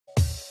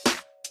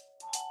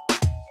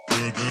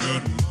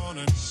Good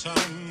morning,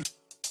 sun.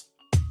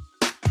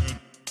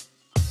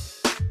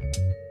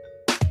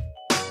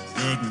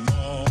 Good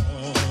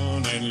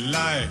morning,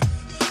 life.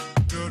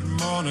 Good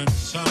morning,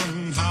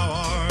 sun. How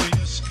are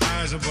you?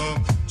 Skies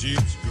above. Gee,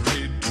 it's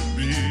great to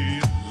be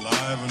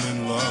alive and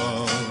in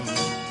love.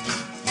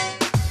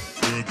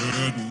 Good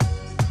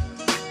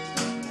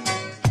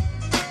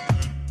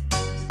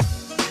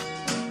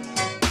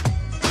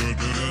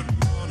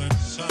morning,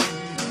 sun.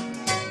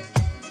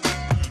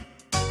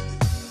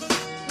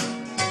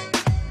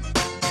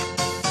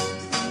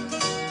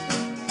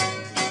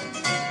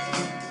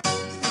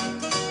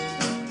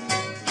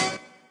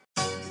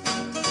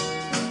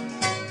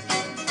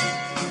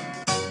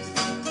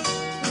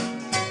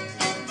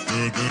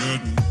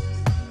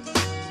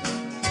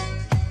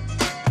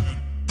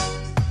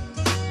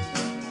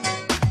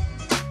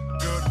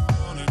 Good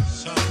morning,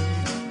 sun.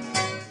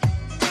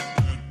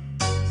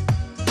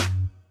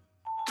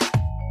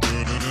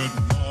 Good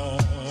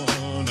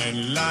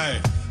morning,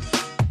 life.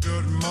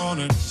 Good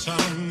morning,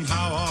 sun.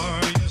 How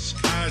are you?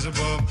 Skies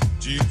above.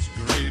 Gee, it's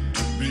great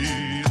to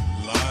be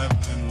alive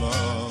and in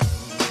love.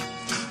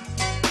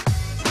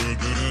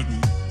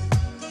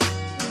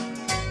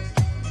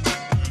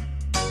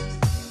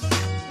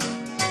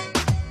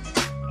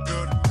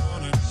 Good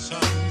morning,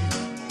 sun.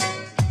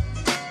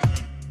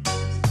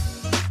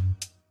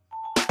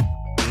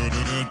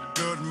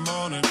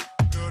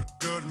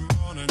 Good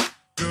morning.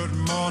 Good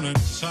morning,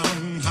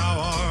 sun. How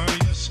are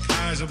you?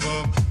 Skies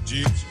above.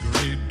 Gee, it's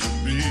great to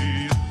be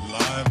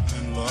alive and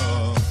in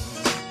love.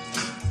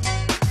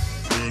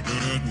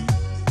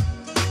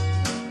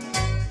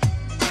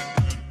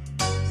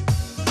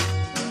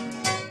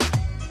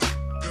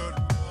 Good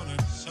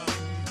morning, sun.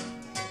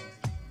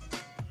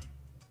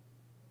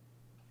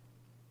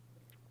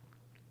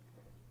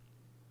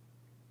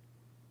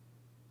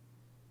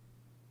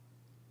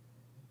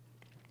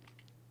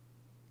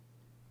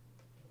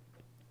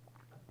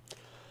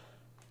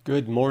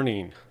 Good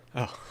morning.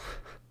 Oh,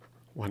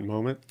 one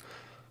moment.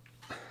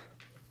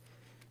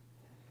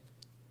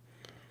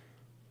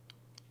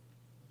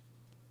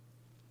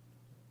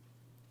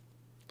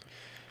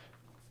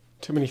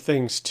 Too many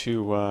things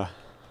to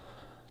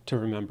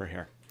remember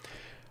here.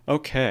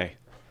 Okay.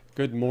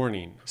 Good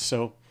morning.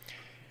 So,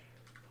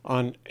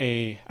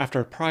 after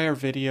a prior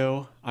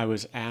video, I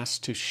was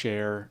asked to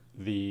share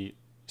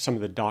some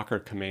of the Docker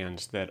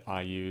commands that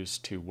I use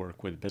to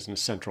work with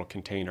Business Central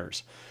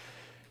containers.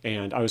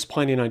 And I was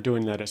planning on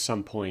doing that at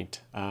some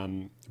point,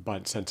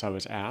 but since I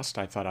was asked,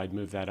 I thought I'd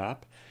move that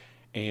up.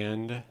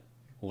 And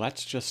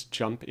let's just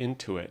jump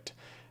into it.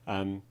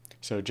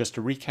 So just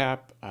to recap,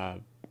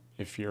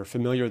 if you're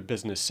familiar with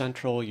Business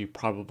Central, you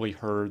probably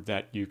heard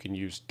that you can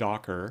use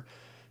Docker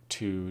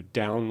to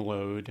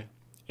download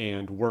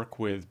and work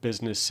with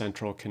Business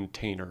Central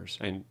containers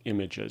and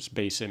images,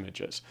 base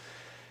images.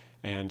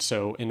 And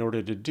so in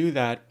order to do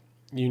that,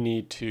 you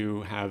need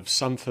to have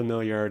some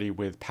familiarity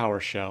with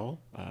PowerShell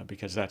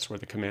because that's where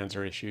the commands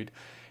are issued.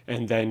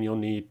 And then you'll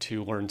need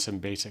to learn some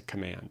basic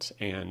commands.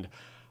 And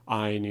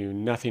I knew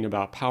nothing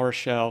about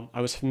PowerShell.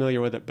 I was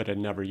familiar with it, but had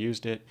never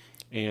used it.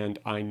 And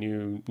I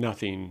knew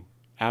nothing,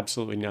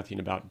 absolutely nothing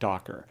about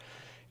Docker.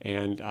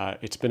 And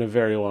it's been a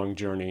very long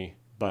journey,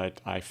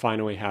 but I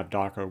finally have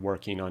Docker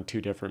working on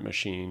 2 different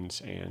machines,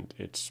 and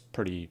it's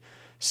pretty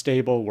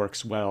stable,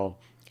 works well.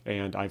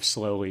 And I've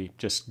slowly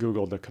just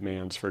Googled the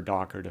commands for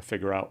Docker to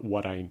figure out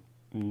what I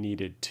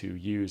needed to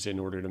use in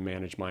order to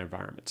manage my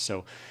environment.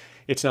 So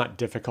it's not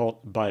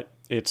difficult, but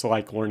it's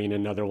like learning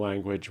another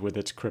language with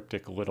its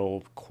cryptic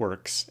little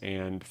quirks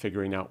and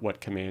figuring out what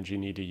commands you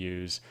need to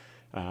use.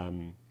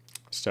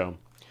 So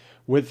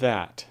with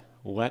that,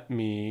 let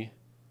me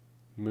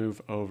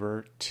move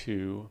over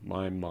to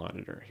my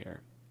monitor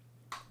here.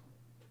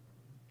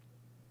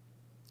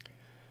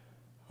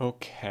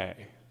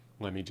 Okay.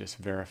 Let me just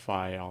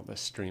verify all the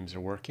streams are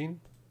working.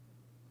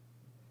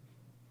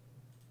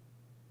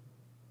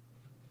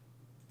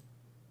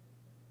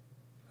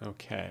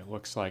 Okay,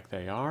 looks like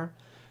they are.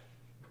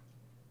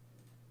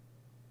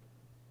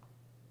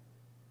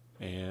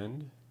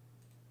 And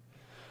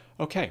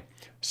okay,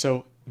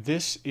 so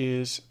this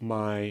is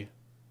my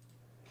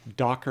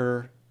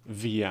Docker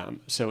VM.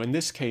 So in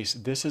this case,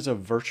 this is a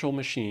virtual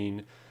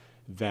machine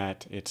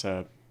that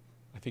I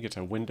think it's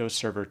a Windows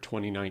Server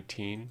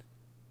 2019.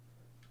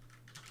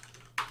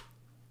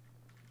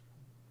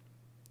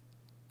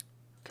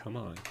 Come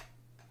on.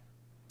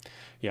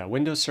 Yeah,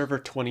 Windows Server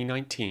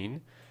 2019,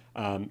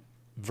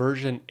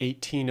 version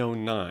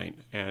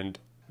 1809. And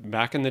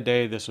back in the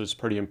day, this was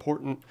pretty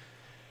important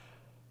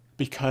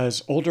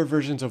because older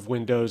versions of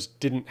Windows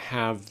didn't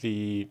have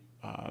the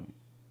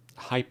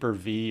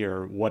Hyper-V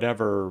or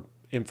whatever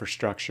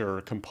infrastructure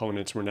or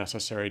components were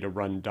necessary to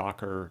run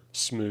Docker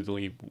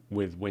smoothly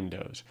with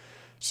Windows.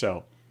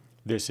 So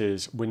this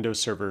is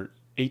Windows Server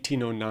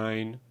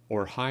 1809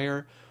 or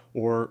higher,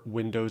 or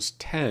Windows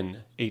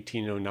 10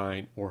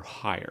 1809 or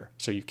higher.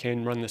 So you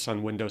can run this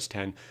on Windows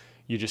 10.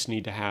 You just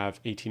need to have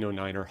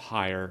 1809 or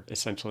higher,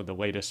 essentially the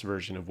latest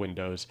version of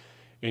Windows,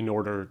 in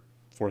order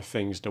for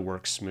things to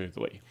work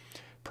smoothly.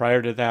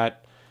 Prior to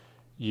that,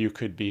 you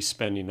could be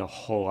spending a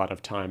whole lot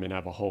of time and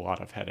have a whole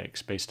lot of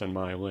headaches based on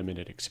my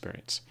limited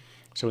experience.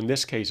 So in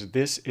this case,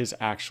 this is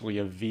actually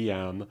a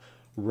VM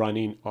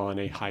running on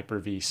a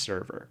Hyper-V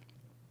server.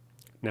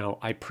 Now,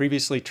 I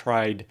previously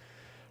tried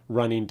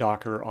running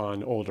Docker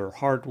on older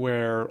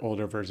hardware,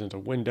 older versions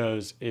of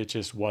Windows. It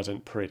just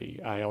wasn't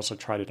pretty. I also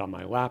tried it on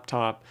my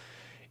laptop.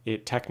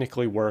 It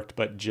technically worked,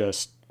 but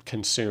just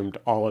consumed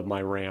all of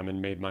my RAM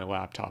and made my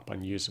laptop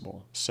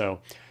unusable. So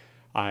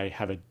I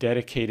have a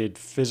dedicated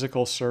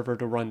physical server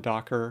to run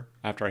Docker.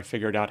 After I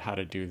figured out how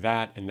to do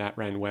that and that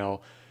ran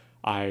well,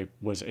 I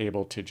was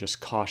able to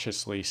just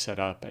cautiously set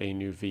up a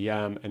new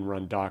VM and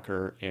run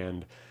Docker,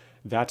 and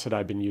that's what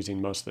I've been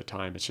using most of the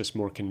time. It's just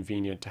more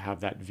convenient to have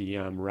that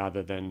VM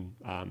rather than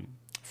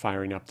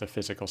firing up the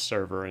physical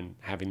server and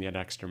having that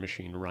extra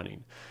machine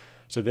running.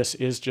 So this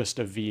is just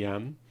a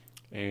VM,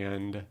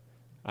 and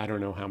I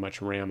don't know how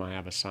much RAM I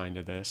have assigned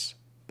to this,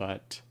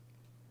 but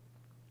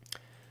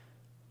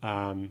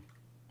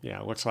yeah,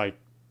 it looks like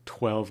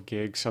 12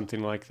 gigs,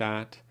 something like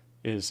that,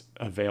 is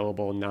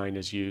available. 9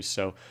 is used.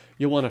 So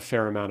you'll want a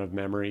fair amount of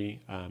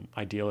memory,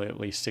 ideally at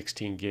least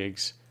 16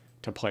 gigs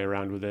to play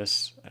around with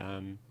this.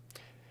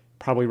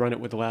 Probably run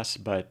it with less,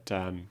 but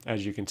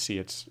as you can see,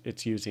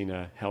 it's using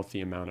a healthy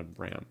amount of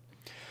RAM.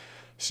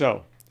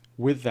 So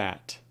with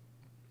that,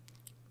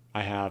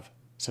 I have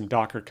some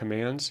Docker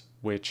commands,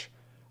 which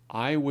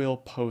I will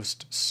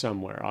post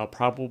somewhere. I'll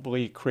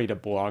probably create a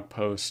blog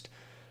post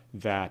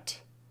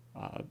that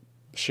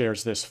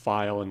shares this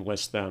file and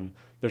lists them.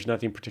 There's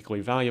nothing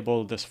particularly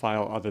valuable in this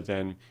file other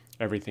than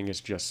everything is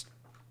just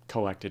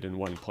collected in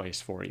one place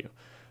for you.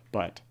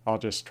 But I'll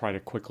just try to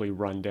quickly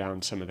run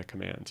down some of the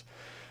commands.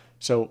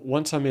 So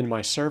once I'm in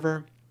my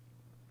server,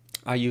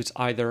 I use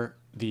either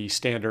the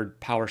standard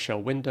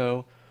PowerShell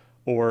window,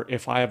 or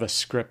if I have a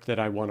script that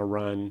I want to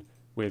run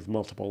with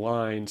multiple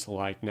lines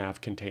like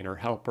nav container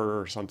helper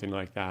or something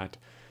like that,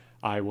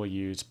 I will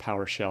use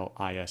PowerShell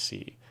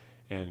ISE.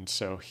 And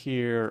so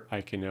here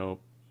I can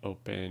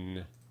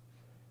open,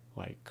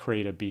 like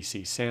create a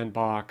BC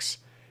sandbox,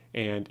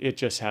 and it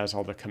just has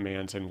all the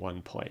commands in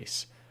one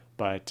place.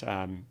 But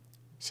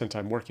since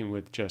I'm working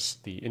with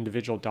just the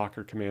individual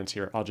Docker commands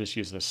here, I'll just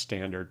use the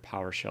standard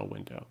PowerShell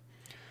window.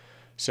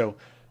 So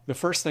the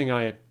first thing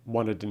I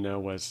wanted to know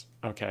was,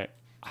 okay,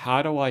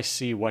 how do I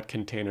see what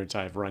containers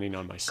I have running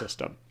on my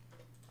system?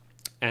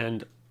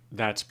 And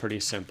that's pretty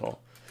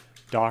simple.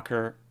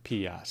 Docker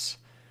PS.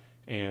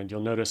 And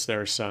you'll notice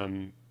there's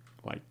some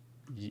like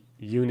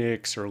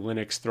Unix or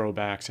Linux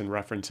throwbacks and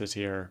references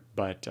here.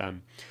 But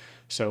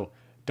so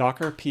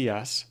Docker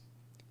PS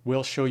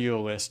will show you a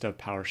list of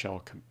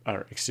PowerShell,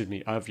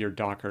 of your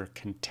Docker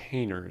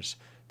containers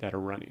that are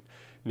running.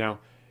 Now,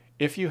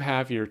 if you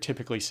have your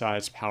typically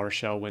sized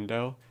PowerShell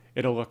window,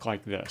 it'll look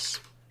like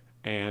this.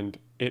 And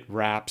it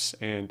wraps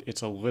and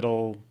it's a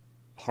little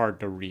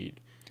hard to read.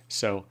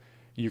 So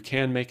you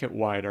can make it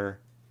wider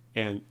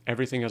and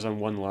everything is on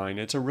one line.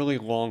 It's a really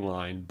long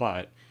line,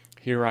 but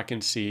here I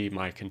can see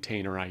my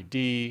container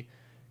ID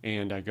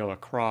and I go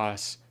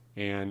across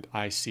and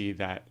I see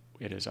that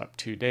it is up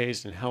 2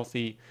 days and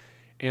healthy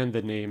and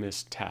the name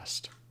is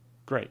test.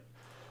 Great.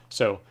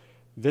 So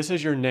this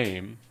is your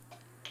name.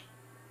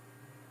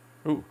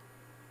 Ooh,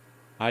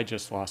 I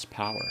just lost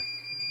power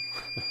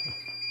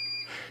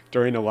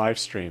during a live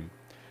stream.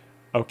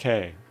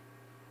 Okay,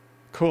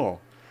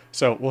 cool.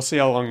 So we'll see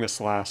how long this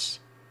lasts.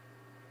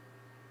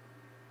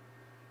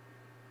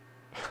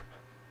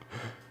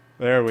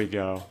 There we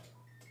go.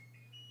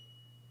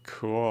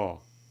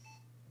 Cool.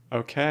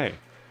 Okay.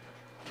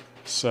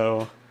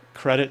 So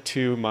credit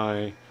to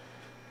my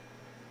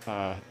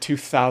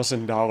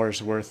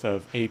 $2,000 worth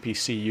of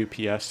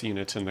APC UPS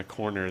units in the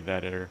corner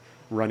that are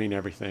running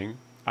everything.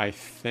 I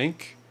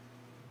think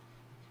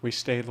we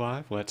stayed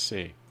live. Let's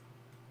see.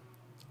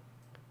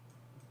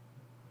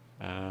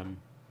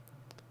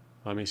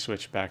 Let me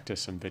switch back to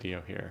some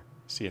video here,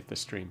 see if the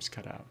stream's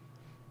cut out.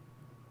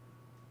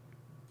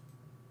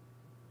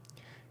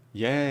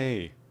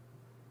 Yay!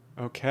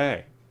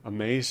 Okay,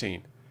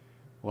 amazing.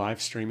 Live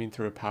streaming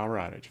through a power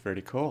outage,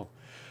 very cool.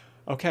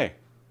 Okay,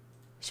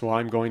 so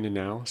I'm going to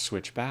now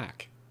switch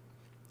back.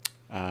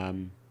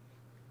 Where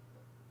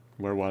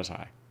was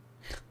I?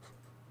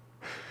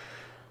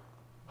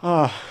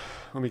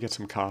 Let me get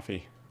some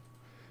coffee.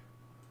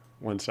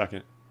 1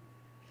 second.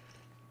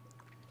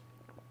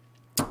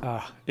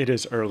 It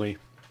is early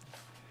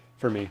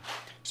for me.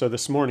 So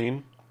this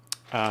morning,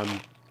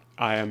 I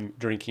am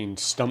drinking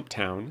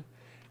Stumptown,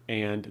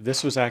 and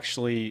this was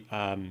actually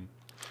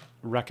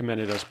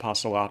recommended as a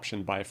possible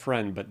option by a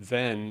friend, but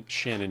then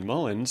Shannon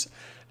Mullins,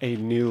 a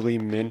newly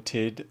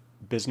minted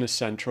Business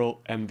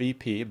Central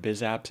MVP,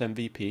 BizApps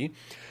MVP,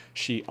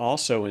 she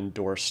also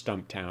endorsed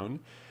Stumptown.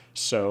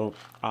 So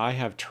I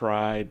have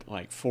tried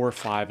like 4 or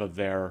 5 of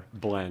their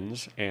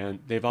blends, and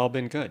they've all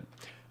been good.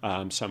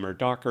 Some are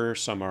darker,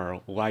 some are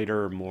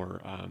lighter,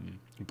 more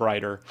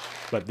brighter,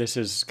 but this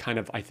is kind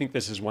of, I think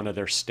this is one of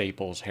their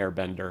staples,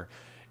 Hairbender,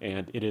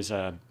 and it is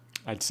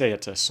I'd say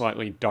it's a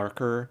slightly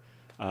darker,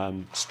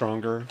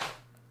 stronger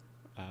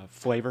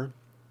flavor,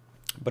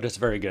 but it's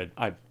very good.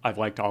 I've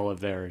liked all of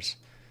theirs.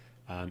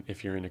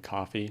 If you're into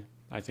coffee,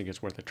 I think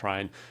it's worth a try.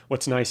 And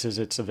what's nice is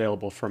it's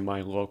available from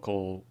my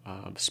local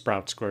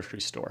Sprouts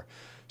grocery store.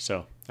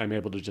 So I'm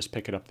able to just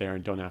pick it up there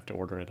and don't have to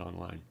order it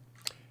online.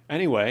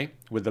 Anyway,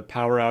 with the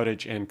power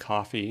outage and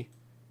coffee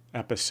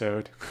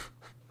episode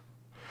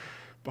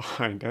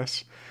behind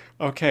us.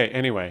 Okay,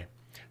 anyway,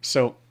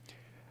 so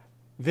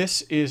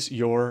this is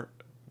your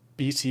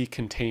BC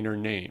container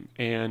name.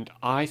 And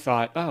I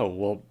thought, oh,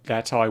 well,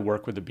 that's how I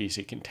work with the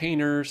BC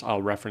containers.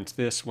 I'll reference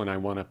this when I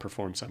want to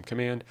perform some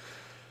command.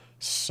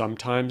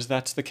 Sometimes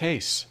that's the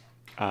case.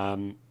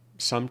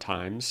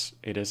 Sometimes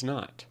it is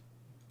not.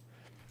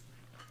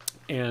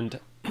 And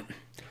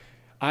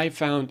I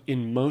found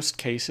in most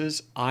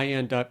cases, I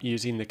end up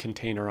using the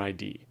container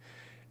ID.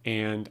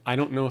 And I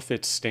don't know if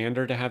it's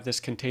standard to have this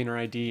container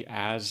ID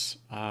as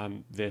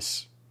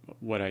this,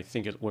 what I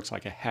think it looks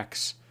like a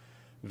hex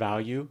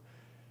value.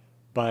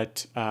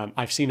 But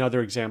I've seen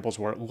other examples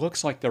where it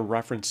looks like they're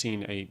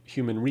referencing a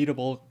human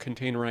readable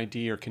container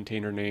ID or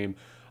container name.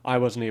 I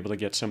wasn't able to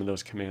get some of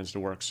those commands to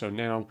work. So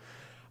now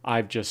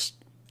I've just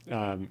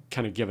kind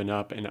of given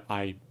up, and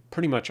I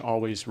pretty much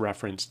always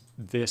reference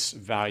this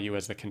value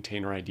as the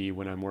container ID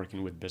when I'm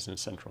working with Business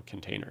Central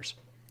containers.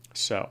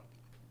 So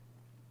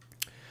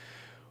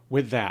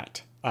with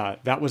that,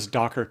 that was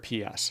Docker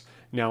PS.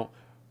 Now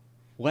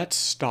let's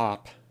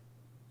stop.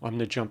 I'm going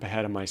to jump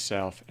ahead of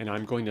myself, and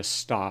I'm going to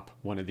stop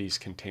one of these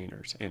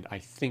containers, and I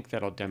think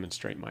that'll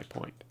demonstrate my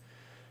point.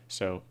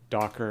 So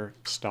Docker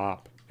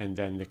stop, and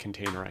then the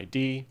container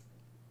ID.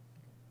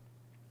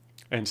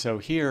 And so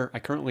here I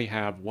currently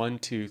have 1,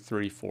 2,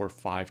 3, 4,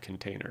 5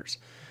 containers.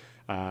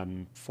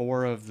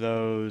 4 of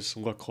those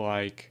look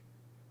like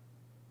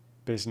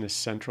Business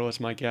Central is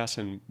my guess,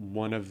 and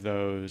one of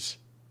those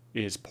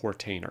is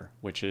Portainer,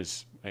 which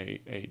is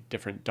a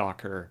different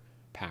Docker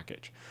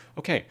package.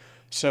 Okay,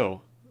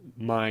 so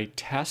my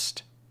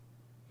test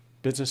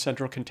Business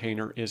Central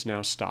container is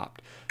now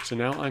stopped. So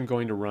now I'm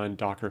going to run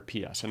Docker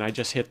PS, and I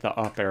just hit the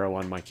up arrow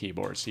on my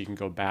keyboard so you can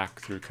go back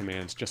through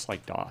commands just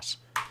like DOS.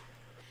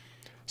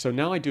 So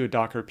now I do a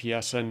Docker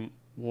PS, and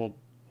well,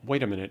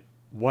 wait a minute,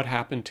 what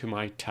happened to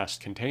my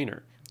test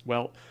container?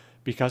 Well,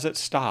 because it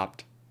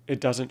stopped, it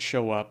doesn't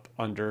show up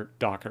under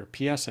Docker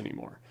PS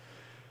anymore.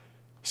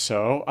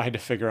 So I had to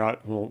figure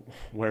out, well,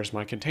 where's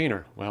my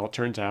container? Well, it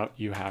turns out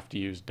you have to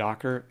use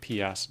Docker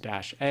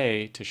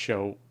PS-A to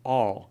show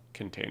all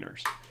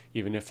containers,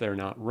 even if they're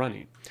not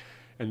running.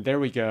 And there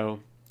we go.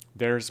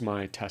 There's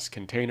my test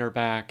container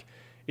back.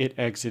 It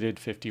exited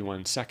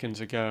 51 seconds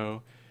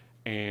ago,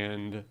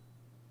 and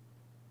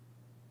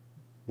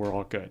we're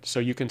all good.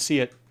 So you can see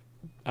it,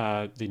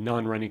 the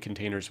non-running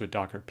containers with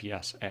Docker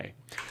PS-A.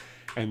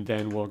 And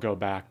then we'll go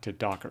back to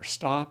Docker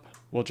stop.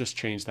 We'll just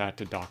change that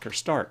to Docker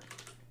start.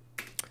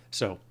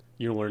 So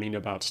you're learning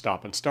about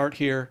stop and start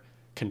here,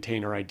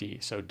 container ID.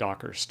 So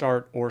Docker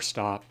start or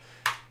stop,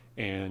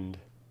 and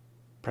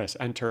press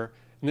enter.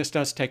 And this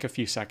does take a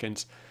few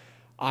seconds.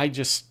 I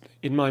just,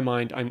 in my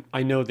mind,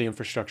 I know the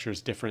infrastructure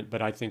is different,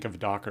 but I think of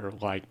Docker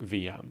like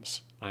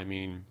VMs. I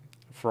mean,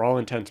 for all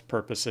intents and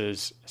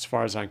purposes, as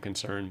far as I'm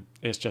concerned,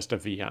 it's just a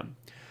VM,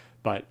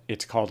 but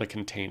it's called a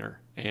container,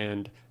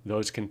 and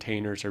those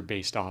containers are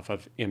based off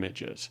of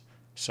images.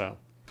 So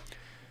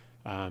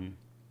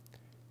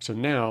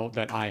now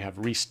that I have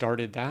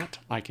restarted that,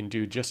 I can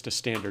do just a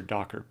standard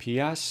Docker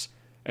PS,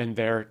 and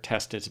there,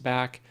 test is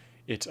back.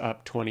 It's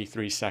up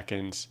 23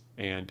 seconds,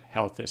 and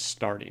health is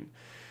starting.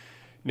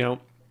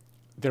 Now,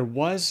 there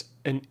was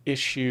an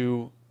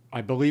issue,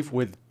 I believe,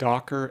 with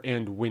Docker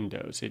and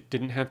Windows. It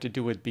didn't have to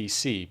do with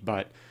BC,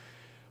 but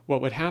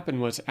what would happen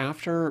was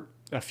after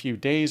a few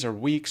days or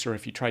weeks, or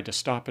if you tried to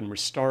stop and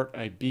restart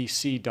a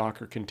BC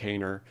Docker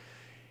container,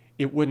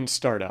 it wouldn't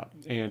start up.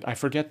 And I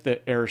forget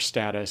the error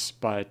status,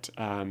 but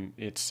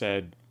it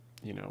said,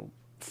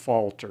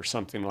 fault or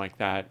something like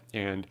that.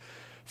 And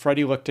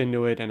Freddie looked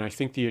into it, and I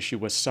think the issue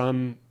was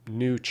some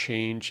new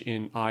change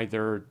in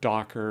either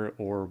Docker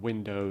or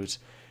Windows.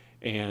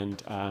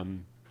 And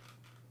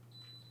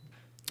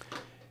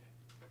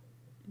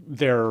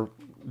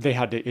they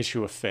had to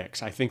issue a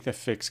fix. I think the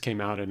fix came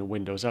out in a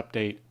Windows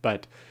update,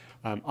 but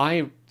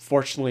I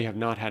fortunately have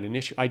not had an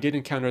issue. I did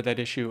encounter that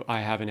issue.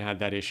 I haven't had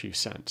that issue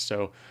since.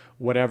 So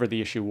whatever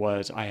the issue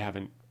was, I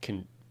haven't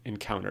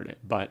encountered it.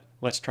 But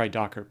let's try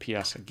Docker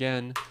PS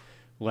again.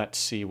 Let's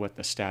see what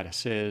the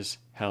status is.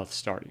 Health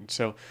starting.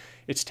 So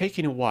it's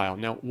taking a while.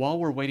 Now, while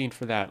we're waiting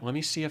for that, let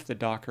me see if the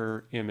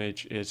Docker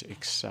image is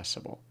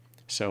accessible.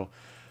 So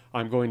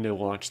I'm going to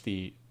launch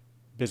the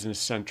Business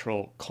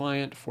Central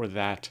client for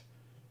that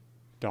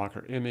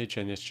Docker image,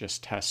 and it's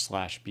just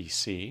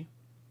test/BC.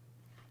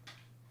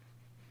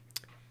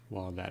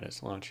 While that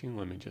is launching,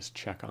 let me just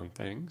check on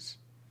things.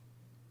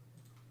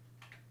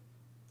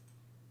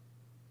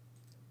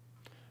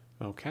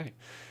 Okay.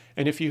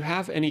 And if you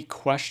have any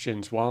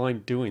questions while I'm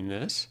doing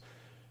this,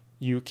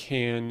 you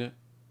can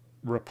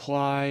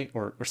reply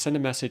or send a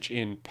message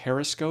in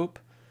Periscope,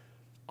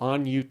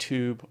 on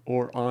YouTube,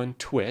 or on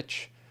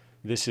Twitch.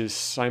 This is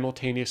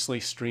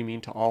simultaneously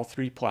streaming to all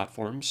 3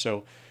 platforms.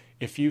 So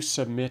if you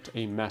submit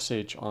a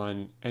message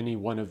on any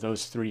one of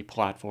those three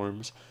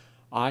platforms,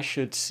 I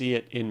should see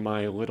it in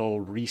my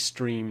little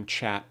Restream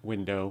chat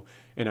window,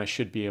 and I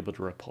should be able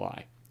to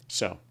reply.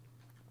 So,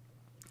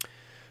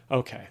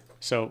 okay,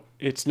 so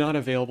it's not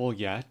available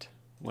yet.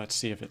 Let's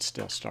see if it's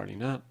still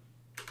starting up.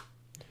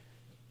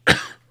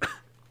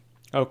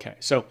 Okay,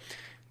 so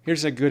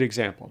here's a good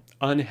example.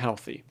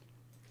 Unhealthy.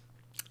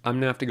 I'm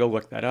going to have to go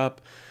look that up.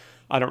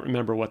 I don't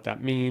remember what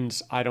that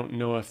means. I don't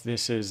know if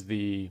this is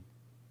the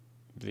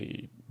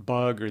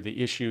bug or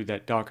the issue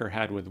that Docker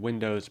had with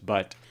Windows,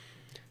 but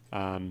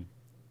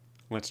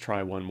let's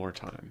try one more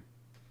time.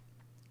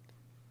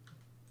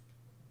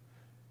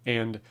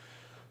 And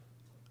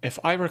if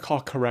I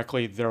recall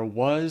correctly, there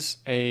was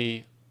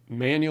a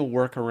manual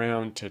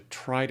workaround to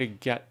try to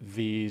get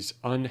these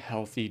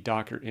unhealthy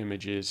Docker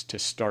images to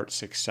start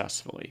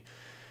successfully.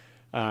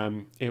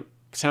 It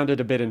sounded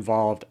a bit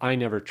involved. I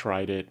never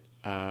tried it.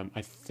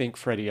 I think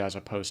Freddie has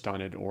a post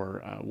on it,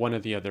 or one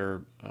of the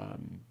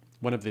BC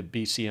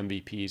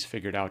MVPs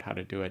figured out how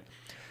to do it.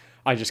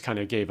 I just kind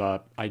of gave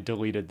up. I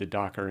deleted the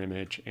Docker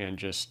image and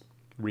just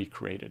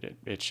recreated it.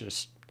 It's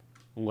just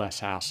less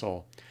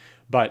hassle.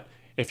 But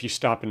if you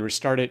stop and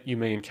restart it, you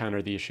may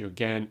encounter the issue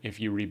again. If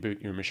you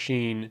reboot your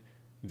machine,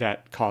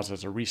 that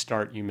causes a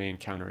restart, you may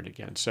encounter it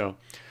again. So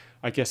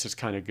I guess it's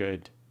kind of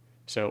good.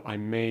 So I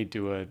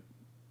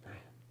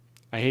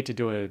hate to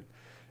do a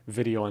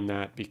video on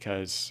that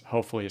because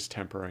hopefully it's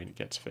temporary and it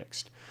gets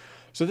fixed.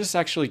 So this is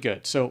actually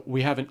good. So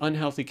we have an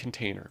unhealthy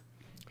container.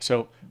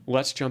 So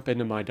let's jump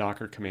into my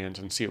Docker commands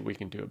and see what we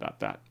can do about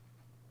that.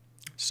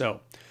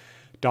 So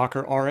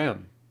Docker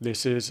RM,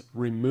 this is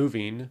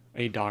removing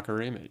a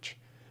Docker image,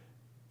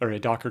 or a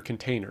Docker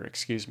container,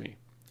 excuse me.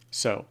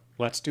 So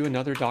let's do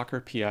another Docker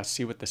PS,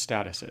 see what the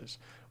status is.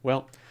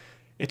 Well,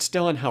 it's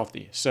still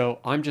unhealthy, so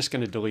I'm just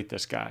going to delete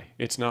this guy.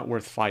 It's not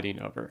worth fighting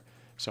over.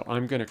 So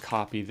I'm going to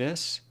copy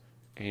this,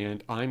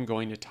 and I'm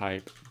going to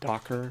type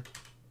Docker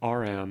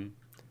RM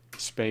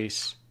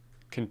space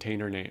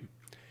container name,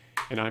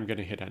 and I'm going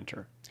to hit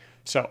enter.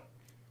 So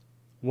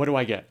what do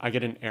I get? I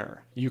get an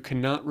error. You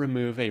cannot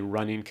remove a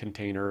running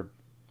container,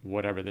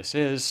 whatever this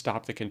is,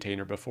 stop the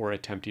container before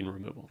attempting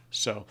removal.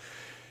 So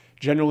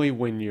generally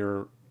when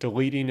you're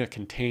deleting a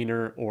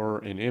container or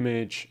an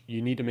image,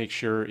 you need to make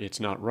sure it's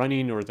not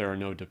running or there are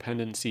no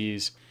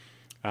dependencies.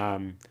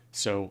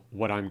 So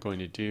what I'm going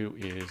to do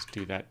is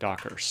do that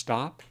Docker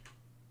stop.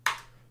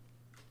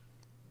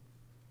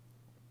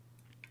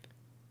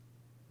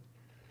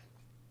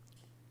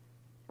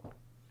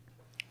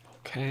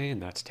 Okay,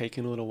 and that's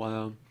taking a little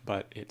while,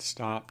 but it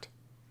stopped.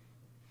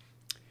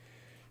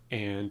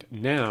 And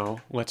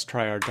now let's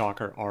try our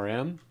Docker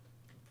RM,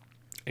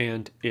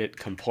 and it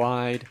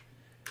complied.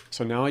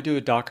 So now I do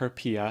a Docker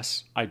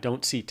PS. I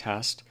don't see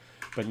test,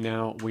 but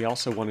now we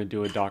also want to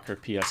do a Docker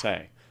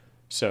PSA.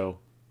 So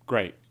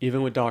great,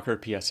 even with Docker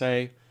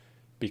PSA,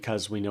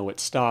 because we know it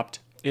stopped,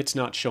 it's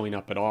not showing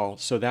up at all.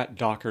 So that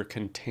Docker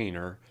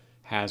container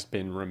has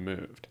been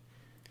removed.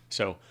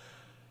 So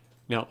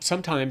now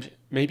sometimes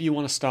maybe you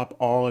want to stop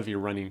all of your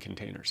running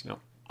containers. Now,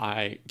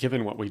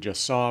 given what we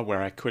just saw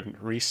where I couldn't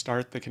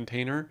restart the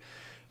container,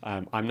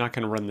 I'm not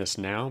going to run this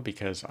now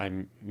because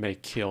I may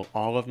kill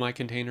all of my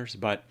containers,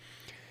 but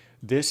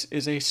this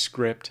is a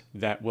script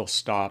that will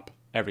stop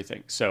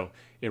everything. So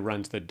it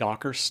runs the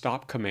Docker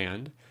stop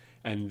command,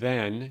 and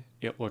then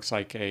it looks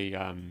like a,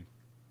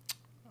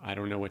 I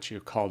don't know what you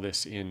call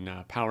this in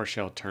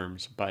PowerShell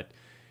terms, but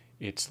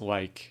it's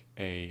like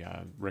a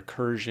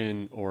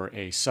recursion or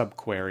a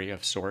subquery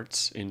of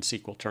sorts in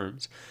SQL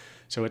terms.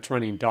 So it's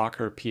running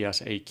Docker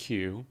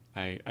PSAQ.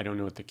 I don't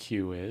know what the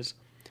Q is,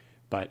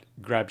 but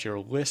grabs your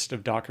list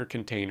of Docker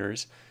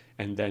containers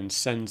and then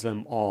sends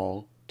them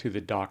all to the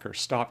Docker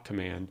stop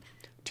command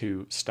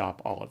to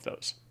stop all of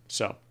those.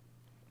 So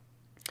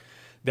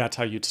that's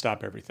how you'd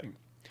stop everything.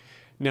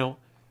 Now,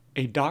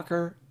 a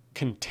Docker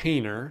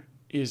container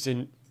is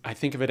I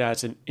think of it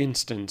as an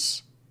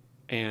instance,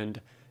 and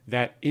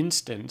that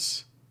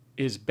instance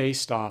is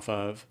based off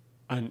of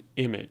an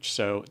image.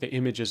 So the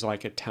image is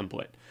like a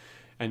template.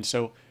 And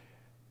so,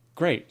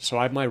 great, so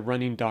I have my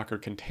running Docker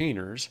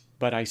containers,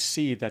 but I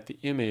see that the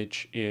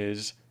image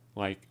is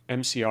like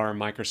MCR,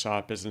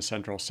 Microsoft Business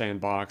Central,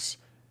 Sandbox,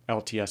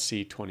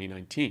 LTSC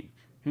 2019.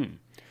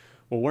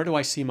 Well, where do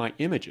I see my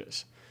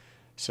images?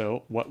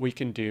 So what we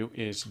can do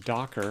is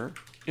Docker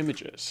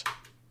images.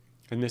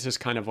 And this is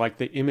kind of like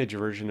the image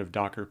version of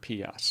Docker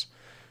PS.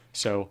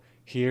 So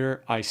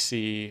here I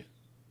see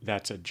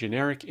that's a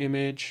generic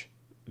image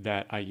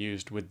that I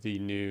used with the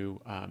new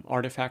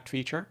artifact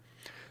feature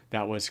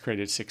that was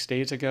created 6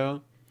 days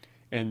ago.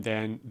 And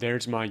then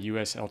there's my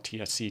US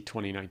LTSC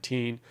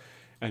 2019.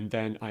 And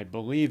then I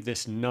believe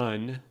this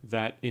none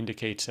that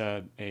indicates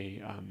a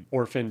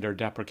orphaned or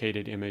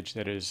deprecated image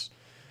that has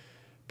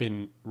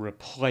been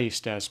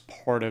replaced as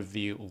part of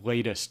the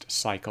latest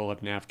cycle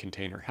of Nav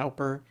Container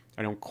Helper.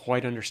 I don't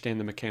quite understand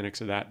the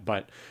mechanics of that,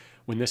 but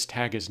when this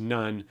tag is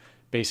none,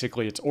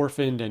 basically it's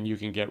orphaned and you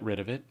can get rid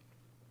of it.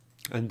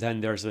 And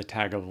then there's the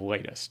tag of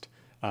latest.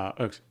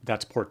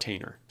 That's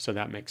Portainer, so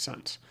that makes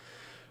sense.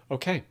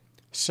 Okay,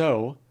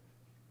 So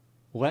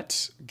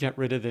let's get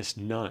rid of this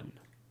none,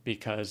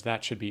 because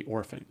that should be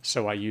orphan.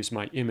 So I use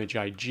my image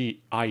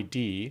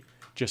ID,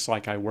 just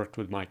like I worked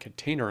with my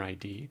container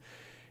ID.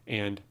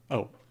 And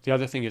oh, the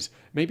other thing is,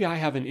 maybe I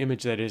have an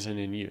image that isn't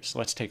in use.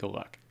 Let's take a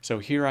look. So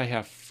here I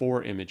have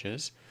 4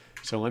 images.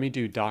 So let me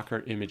do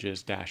docker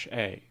images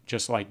 -a,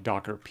 just like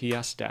docker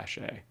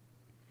ps-a.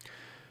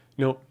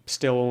 Nope,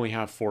 still only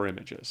have 4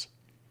 images.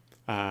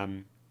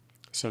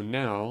 So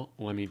now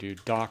let me do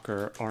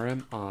docker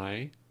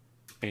rmi,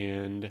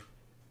 and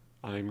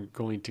I'm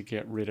going to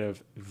get rid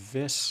of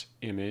this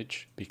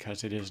image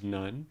because it is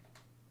none.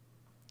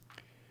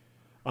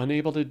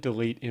 Unable to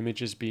delete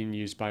images being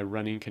used by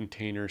running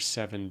container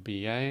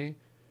 7BA,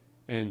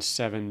 and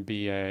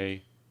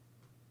 7BA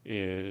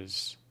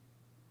is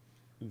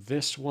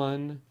this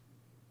one,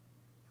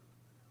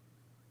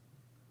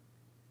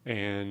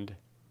 and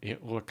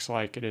it looks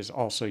like it is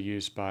also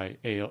used by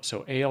AL,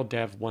 so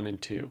ALDev 1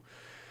 and 2.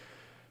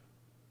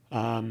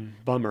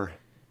 Bummer.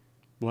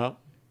 Well,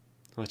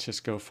 let's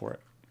just go for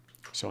it.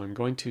 So I'm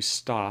going to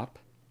stop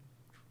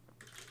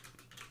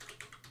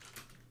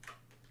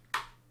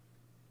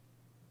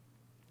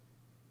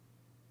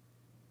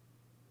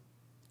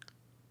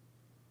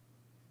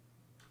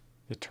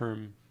the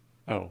term,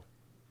 oh,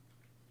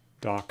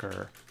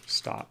 docker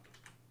stop.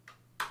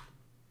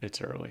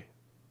 It's early.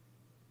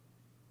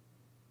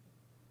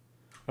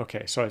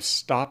 Okay, so I'm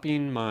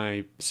stopping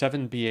my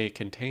 7BA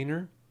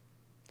container,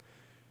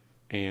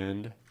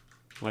 and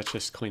let's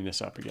just clean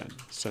this up again.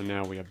 So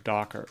now we have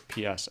docker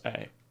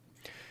PSA,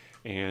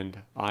 and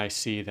I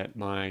see that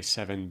my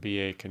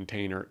 7BA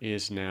container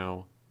is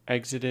now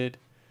exited,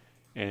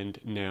 and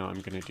now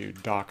I'm going to do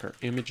docker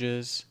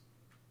images.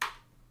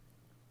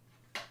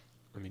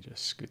 Let me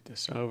just scoot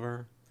this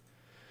over,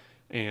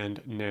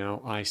 and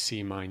now I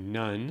see my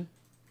none.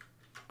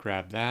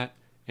 Grab that,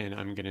 and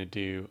I'm going to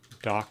do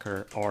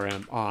docker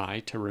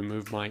rmi to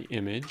remove my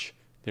image.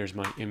 There's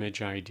my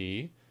image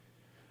ID.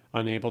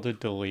 Unable to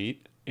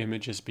delete,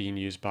 images being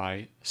used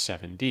by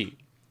 7D.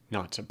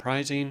 Not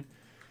surprising,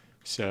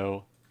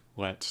 so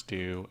let's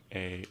do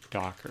a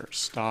docker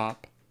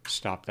stop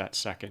that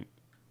second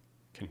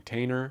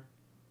container.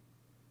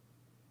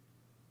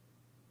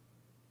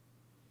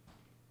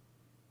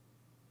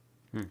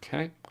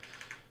 Okay,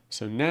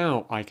 so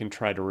now I can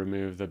try to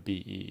remove the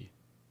BE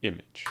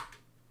image.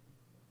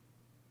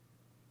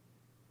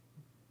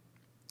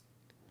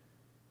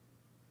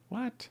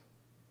 What?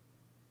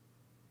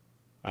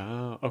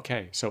 Oh,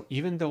 okay, so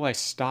even though I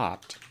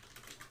stopped,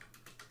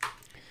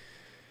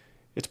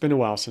 it's been a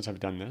while since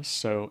I've done this,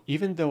 so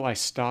even though I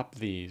stopped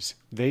these,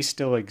 they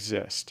still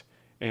exist.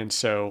 And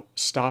so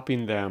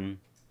stopping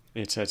them,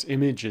 it says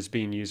image is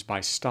being used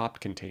by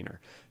stopped container.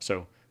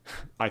 So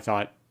I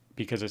thought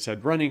because it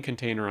said running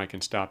container, I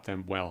can stop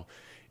them. Well,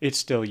 it's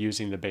still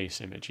using the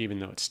base image, even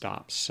though it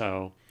stops.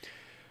 So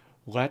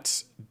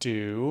let's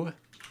do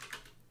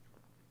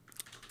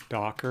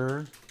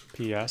docker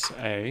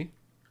PSA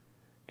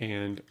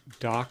and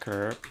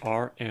docker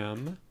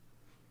rm.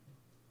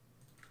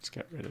 Let's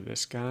get rid of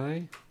this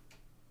guy.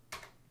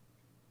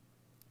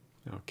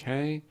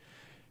 Okay,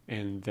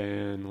 and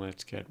then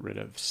let's get rid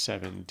of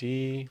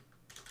 7D.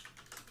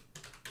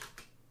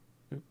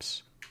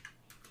 Oops.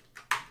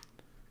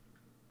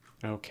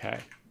 Okay,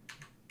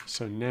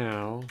 so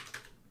now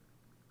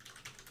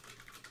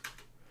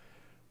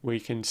we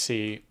can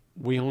see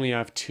we only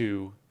have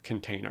 2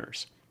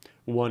 containers.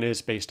 One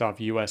is based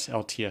off US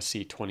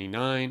LTSC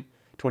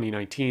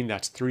 2019,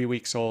 that's 3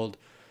 weeks old,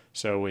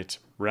 so it's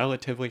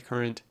relatively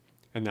current,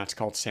 and that's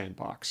called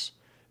Sandbox.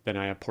 Then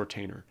I have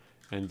Portainer,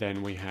 and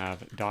then we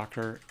have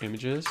Docker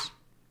images,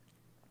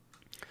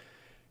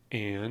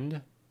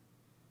 and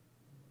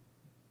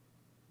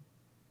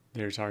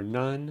there's our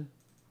none.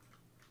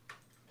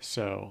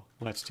 So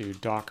let's do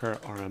docker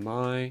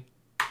rmi,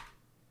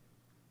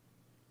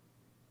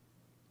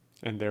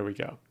 and there we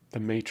go.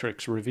 The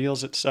matrix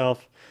reveals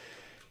itself.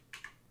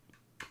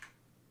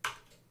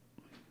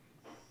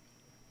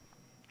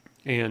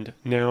 And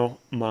now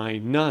my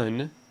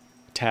none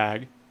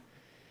tag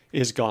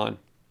is gone.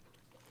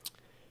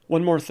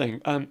 One more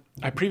thing.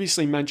 I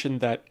previously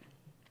mentioned that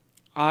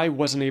I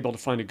wasn't able to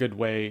find a good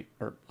way,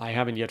 or I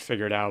haven't yet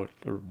figured out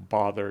or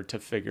bothered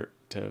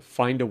to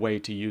find a way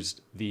to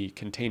use the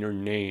container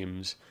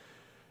names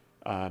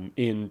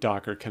in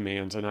Docker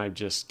commands, and I've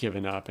just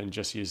given up and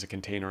just used the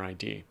container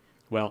ID.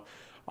 Well,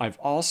 I've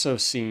also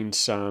seen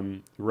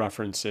some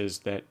references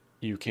that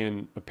you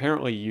can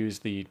apparently use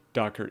the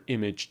Docker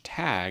image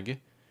tag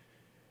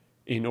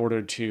in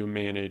order to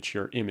manage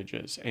your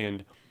images.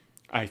 And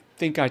I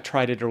think I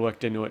tried it or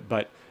looked into it,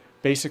 but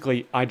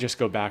basically I just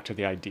go back to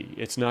the ID.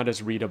 It's not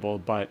as readable,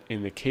 but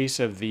in the case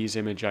of these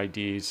image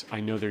IDs,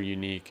 I know they're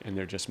unique and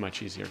they're just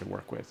much easier to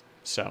work with.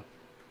 So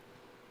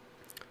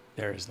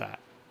there is that.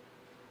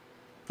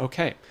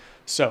 Okay,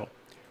 so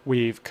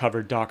we've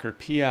covered Docker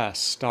PS,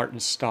 start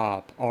and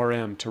stop,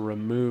 RM to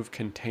remove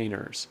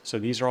containers. So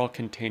these are all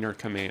container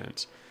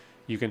commands.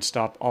 You can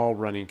stop all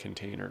running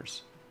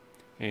containers.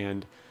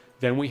 And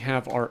then we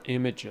have our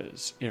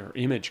images, or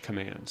image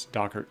commands,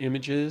 Docker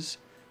images,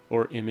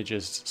 or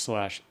images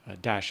slash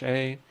dash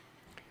A,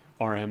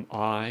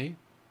 RMI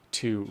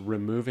to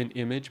remove an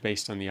image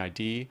based on the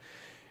ID.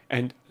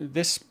 And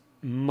this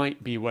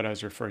might be what I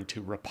was referring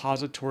to,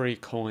 repository :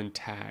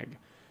 tag.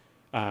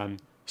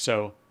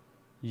 So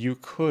you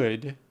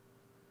could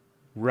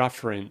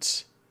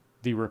reference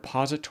the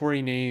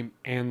repository name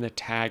and the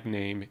tag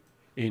name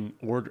in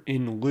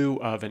lieu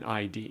of an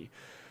ID.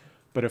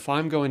 But if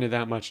I'm going to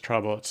that much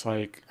trouble, it's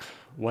like,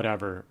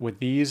 whatever. With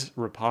these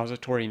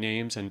repository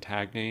names and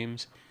tag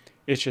names,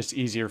 it's just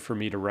easier for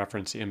me to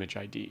reference the image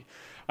ID.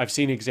 I've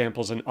seen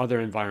examples in other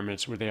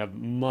environments where they have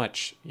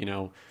much,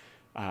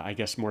 I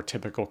guess more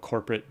typical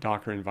corporate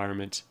Docker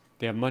environments.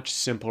 They have much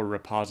simpler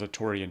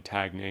repository and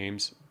tag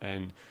names,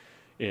 and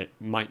it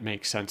might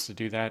make sense to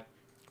do that.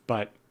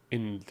 But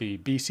in the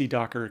BC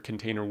Docker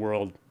container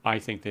world, I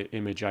think the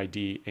image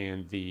ID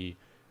and the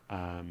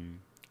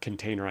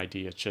container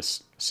ID is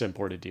just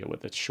simpler to deal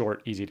with. It's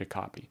short, easy to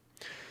copy.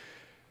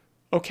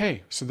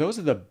 Okay, so those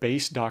are the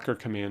base Docker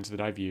commands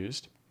that I've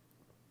used.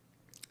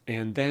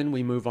 And then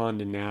we move on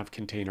to nav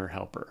container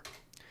helper.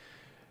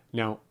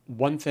 Now,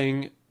 one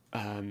thing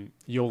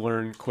you'll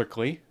learn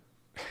quickly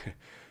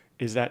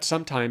is that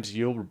sometimes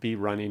you'll be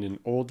running an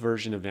old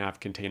version of nav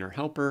container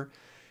helper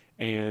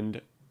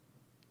and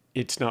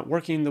it's not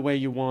working the way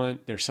you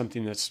want. There's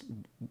something that's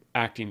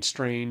acting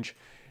strange,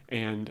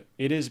 and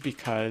it is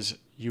because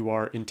you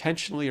are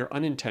intentionally or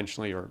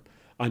unintentionally or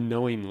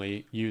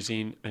unknowingly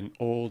using an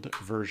old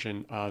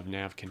version of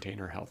nav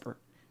container helper.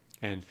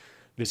 And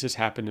this has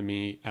happened to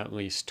me at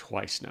least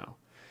twice now.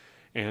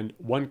 And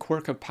one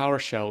quirk of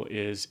PowerShell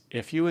is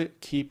if you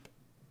keep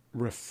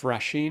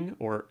refreshing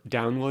or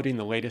downloading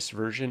the latest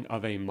version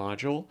of a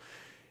module,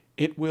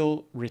 it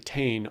will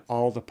retain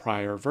all the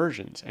prior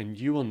versions and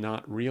you will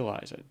not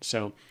realize it.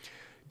 So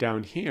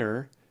down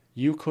here,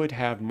 you could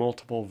have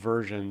multiple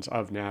versions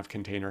of nav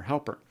container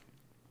helper.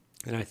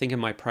 And I think in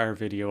my prior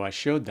video, I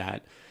showed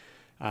that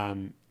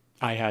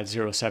I had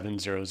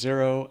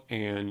 0700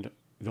 and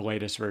the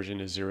latest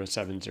version is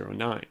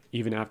 0709.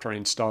 Even after I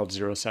installed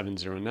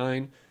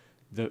 0709,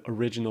 the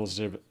original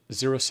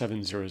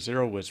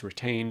 0700 was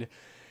retained.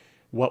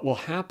 What will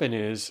happen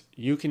is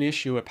you can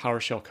issue a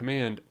PowerShell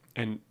command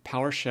and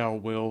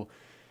PowerShell will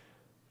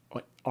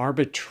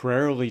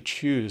arbitrarily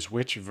choose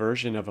which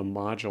version of a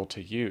module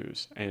to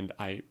use. And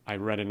I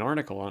read an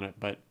article on it,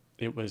 but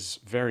it was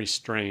very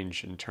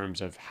strange in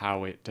terms of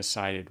how it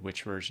decided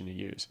which version to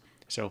use.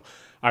 So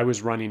I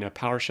was running a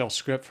PowerShell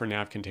script for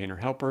nav container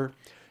helper.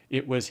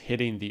 It was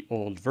hitting the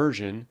old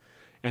version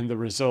and the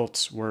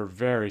results were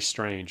very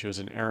strange. It was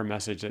an error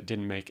message that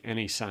didn't make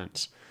any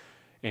sense.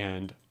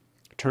 And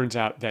turns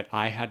out that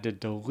I had to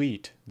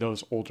delete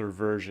those older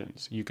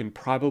versions. You can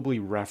probably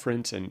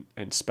reference and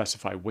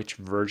specify which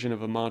version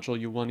of a module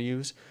you want to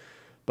use,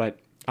 but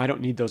I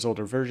don't need those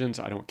older versions.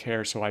 I don't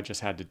care, so I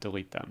just had to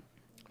delete them.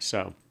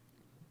 So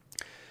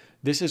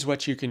this is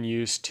what you can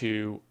use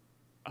to,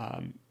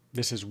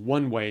 this is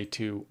one way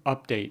to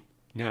update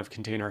nav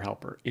container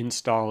helper,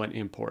 install and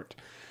import.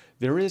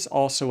 There is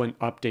also an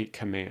update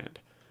command,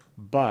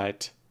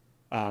 but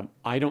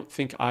I don't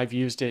think I've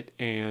used it,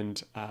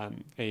 and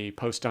a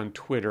post on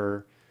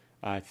Twitter,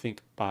 I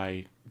think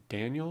by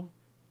Daniel,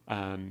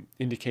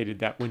 indicated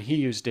that when he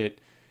used it,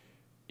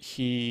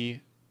 it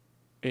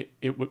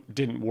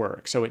didn't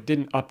work. So it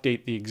didn't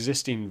update the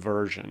existing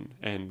version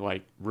and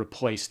like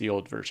replace the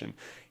old version.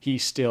 He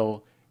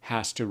still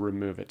has to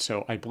remove it.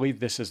 So I believe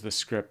this is the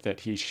script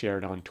that he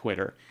shared on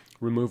Twitter.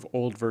 Remove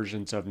old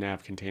versions of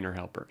nav container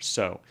helper.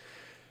 So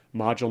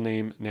module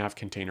name, nav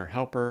container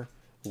helper,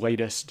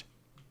 latest,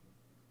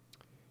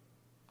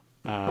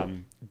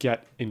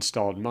 get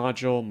installed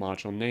module,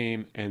 module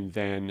name, and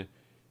then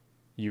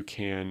you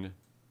can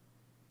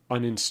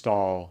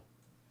uninstall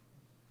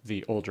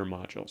the older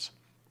modules.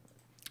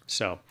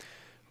 So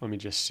let me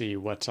just see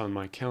what's on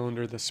my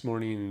calendar this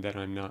morning that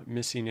I'm not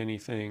missing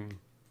anything.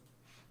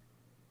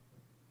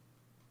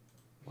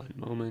 One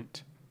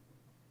moment.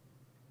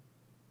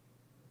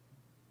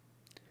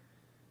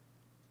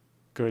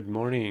 Good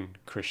morning,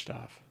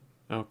 Christoph.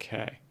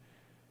 Okay.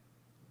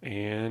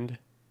 And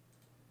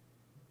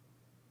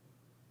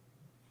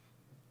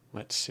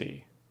let's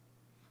see.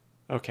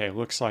 Okay,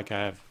 looks like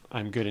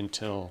I'm good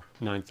until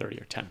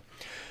 9:30 or 10.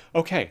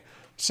 Okay,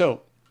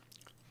 so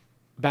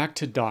back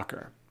to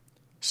Docker.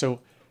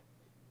 So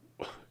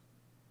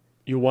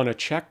you want to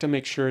check to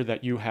make sure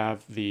that you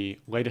have the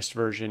latest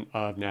version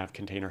of nav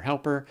container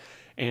helper,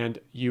 and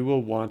you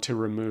will want to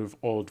remove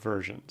old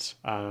versions.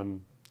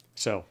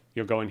 So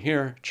you'll go in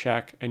here,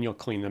 check, and you'll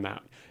clean them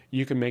out.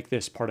 You can make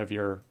this part of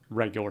your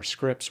regular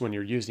scripts when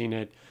you're using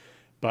it,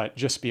 but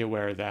just be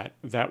aware that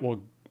that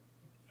will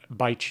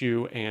bite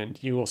you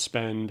and you will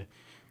spend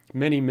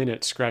many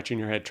minutes scratching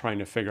your head trying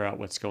to figure out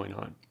what's going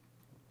on.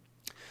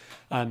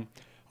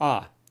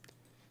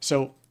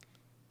 So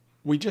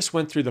we just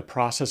went through the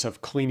process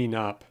of cleaning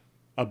up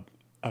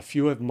a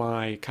few of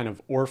my kind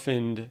of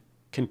orphaned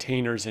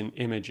containers and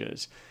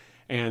images,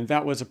 and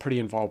that was a pretty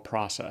involved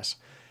process.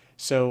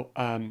 So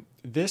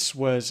this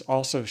was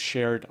also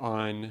shared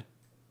on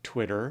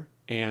Twitter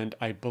And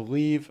I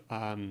believe,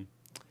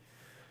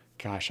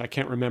 gosh, I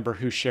can't remember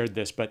who shared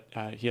this, but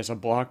he has a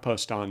blog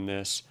post on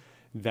this,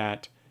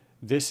 that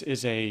this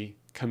is a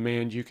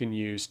command you can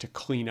use to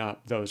clean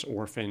up those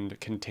orphaned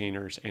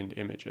containers and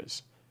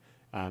images,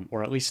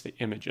 or at least the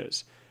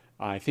images.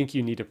 I think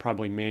you need to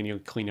probably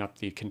manually clean up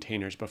the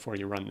containers before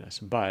you run this,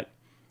 but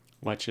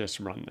let's just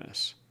run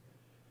this.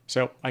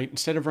 So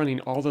instead of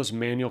running all those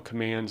manual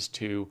commands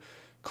to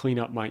clean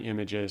up my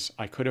images,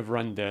 I could have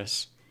run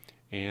this,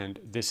 and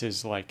this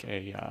is like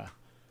a,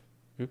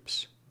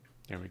 oops,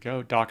 there we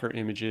go, Docker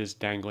images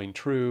dangling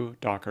true,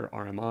 Docker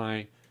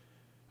RMI.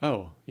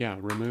 Oh, yeah,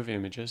 remove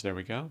images, there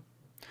we go.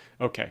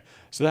 Okay,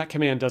 so that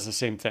command does the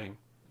same thing.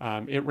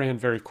 It ran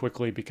very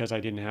quickly because I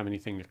didn't have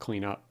anything to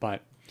clean up,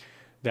 but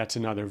that's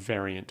another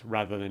variant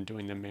rather than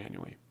doing them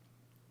manually.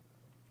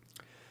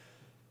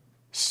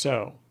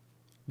 So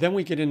then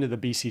we get into the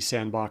BC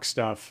Sandbox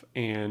stuff,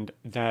 and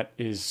that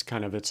is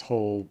kind of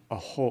a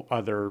whole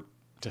other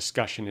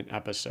discussion and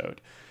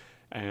episode.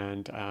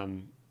 And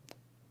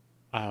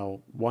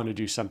I'll want to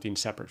do something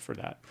separate for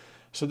that.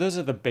 So those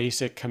are the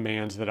basic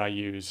commands that I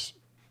use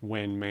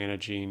when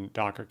managing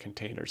Docker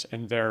containers.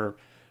 And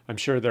I'm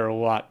sure there are a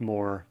lot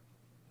more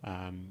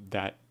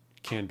that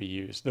can be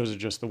used. Those are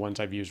just the ones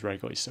I've used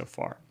regularly so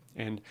far.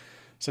 And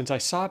since I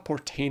saw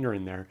Portainer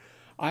in there,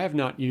 I have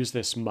not used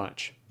this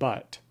much,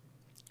 but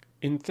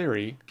in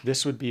theory,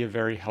 this would be a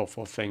very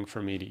helpful thing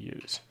for me to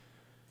use.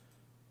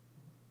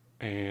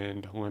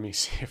 And let me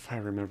see if I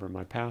remember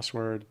my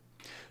password.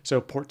 So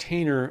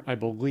Portainer, I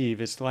believe,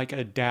 is like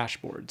a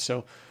dashboard.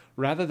 So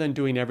rather than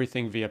doing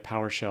everything via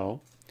PowerShell,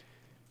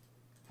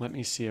 let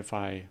me see if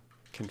I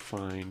can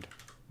find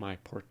my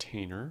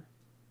Portainer.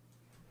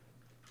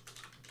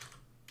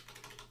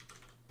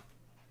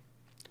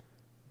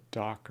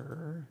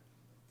 Docker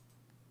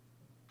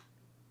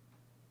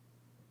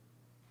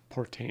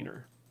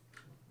Portainer.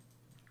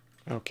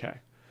 Okay.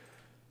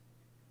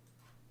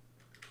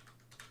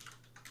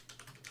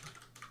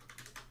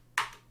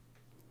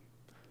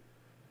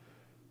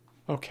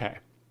 Okay.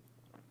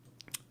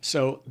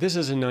 So this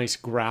is a nice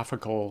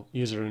graphical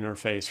user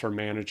interface for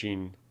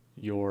managing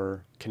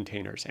your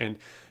containers. And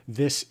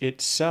this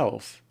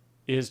itself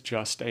is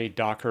just a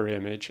Docker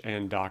image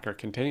and Docker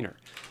container.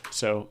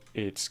 So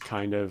it's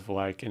kind of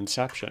like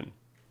Inception.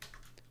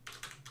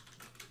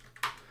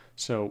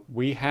 So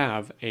we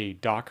have a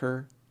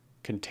Docker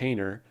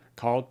container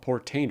called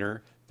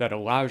Portainer that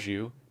allows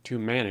you to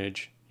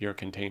manage your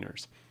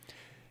containers.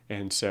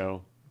 And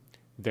so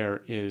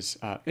there is,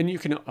 and you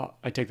can,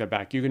 I take that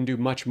back, you can do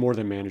much more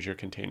than manage your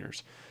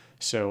containers.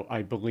 So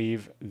I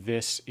believe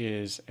this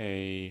is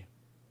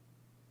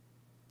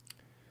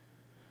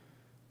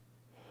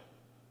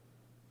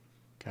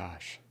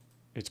gosh,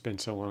 it's been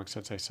so long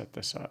since I set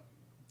this up.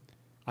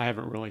 I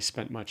haven't really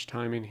spent much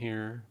time in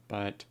here,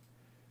 but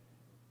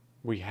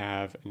we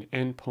have an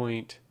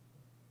endpoint.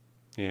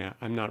 Yeah,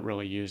 I'm not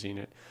really using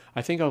it.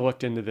 I think I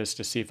looked into this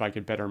to see if I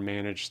could better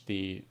manage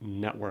the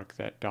network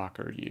that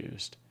Docker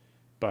used,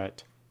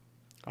 but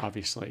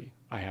obviously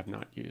I have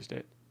not used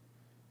it.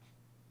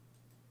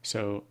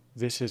 So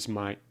this is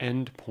my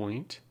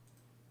endpoint.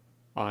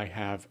 I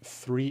have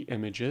 3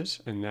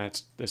 images, and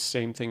that's the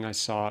same thing I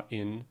saw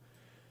in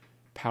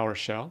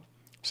PowerShell.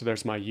 So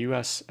there's my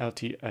US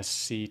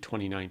LTSC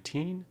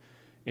 2019,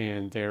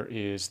 and there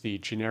is the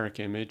generic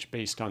image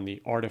based on the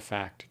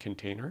artifact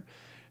container,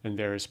 and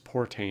there's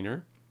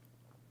Portainer.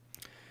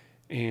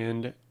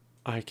 And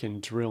I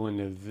can drill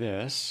into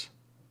this.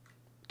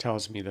 It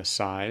tells me the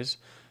size.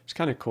 It's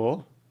kind of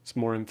cool. It's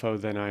more info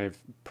than I've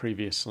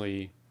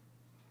previously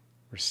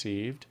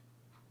received,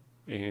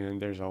 and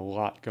there's a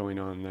lot going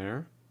on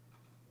there.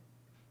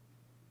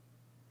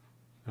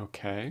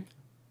 Okay.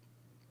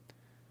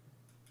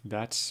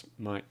 That's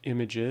my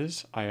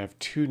images. I have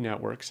 2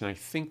 networks, and I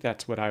think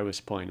that's what I was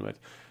playing with.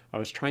 I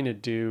was trying to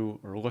do,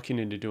 or looking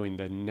into doing,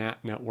 the NAT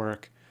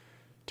network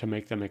to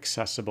make them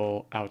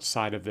accessible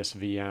outside of this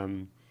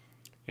VM.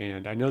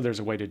 And I know there's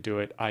a way to do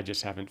it. I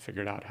just haven't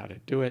figured out how to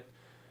do it.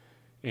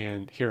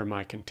 And here are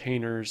my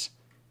containers,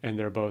 and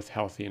they're both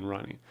healthy and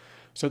running.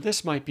 So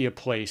this might be a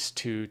place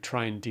to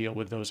try and deal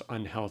with those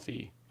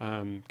unhealthy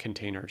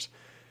containers.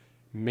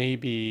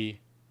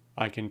 Maybe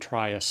I can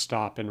try a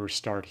stop and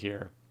restart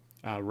here.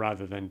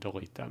 Rather than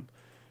delete them.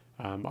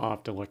 I'll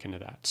have to look into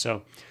that.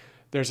 So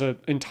there's an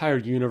entire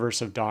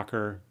universe of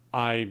Docker.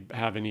 I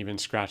haven't even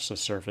scratched the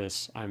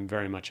surface. I'm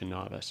very much a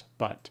novice.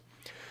 But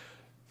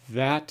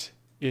that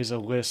is a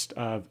list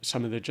of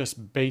some of the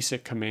just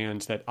basic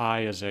commands that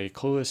I, as a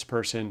clueless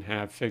person,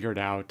 have figured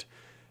out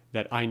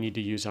that I need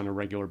to use on a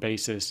regular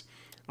basis.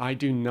 I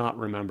do not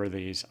remember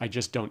these. I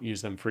just don't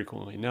use them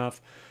frequently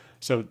enough.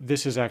 So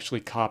this is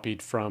actually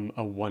copied from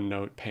a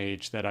OneNote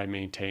page that I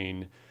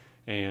maintain,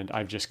 and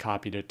I've just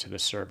copied it to the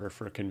server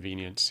for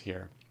convenience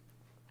here.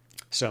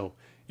 So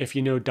if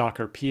you know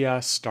Docker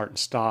PS, start and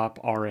stop,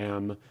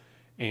 RM,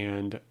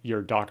 and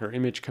your Docker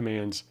image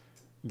commands,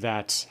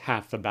 that's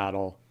half the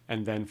battle.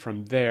 And then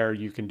from there,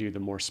 you can do the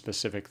more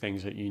specific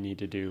things that you need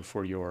to do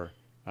for your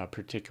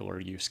particular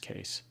use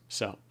case.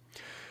 So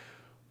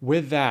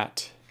with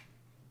that,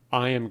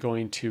 I am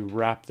going to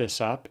wrap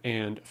this up,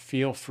 and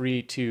feel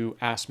free to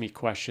ask me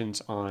questions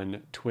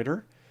on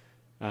Twitter.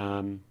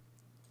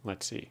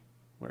 Let's see,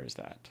 where is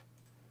that?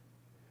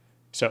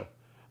 So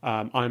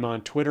I'm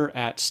on Twitter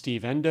at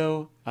Steve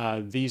Endo.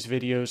 These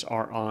videos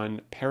are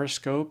on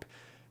Periscope,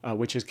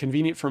 which is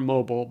convenient for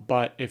mobile,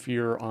 but if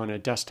you're on a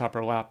desktop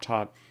or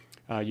laptop,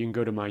 you can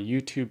go to my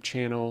YouTube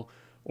channel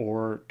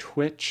or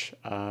Twitch.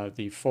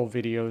 The full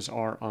videos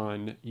are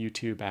on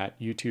YouTube at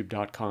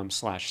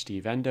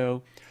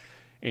youtube.com/SteveEndo,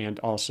 and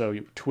also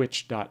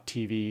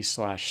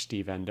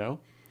twitch.tv/SteveEndo.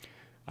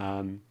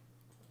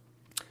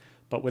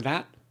 But with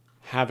that,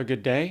 have a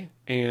good day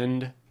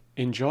and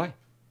enjoy.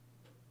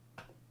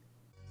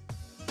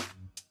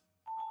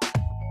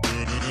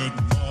 Good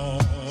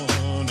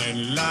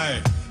morning,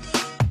 life.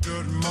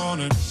 Good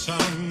morning,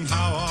 sun.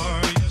 How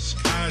are you?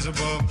 Skies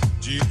above.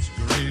 Gee, it's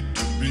great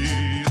to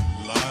be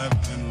alive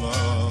and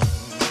love.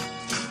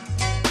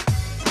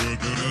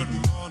 Good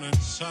morning,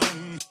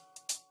 sun.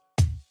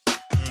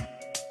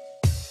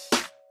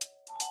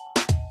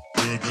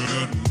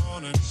 Good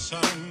morning,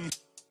 sun.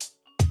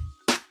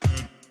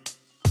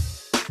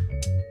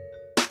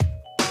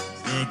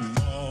 Good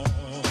morning.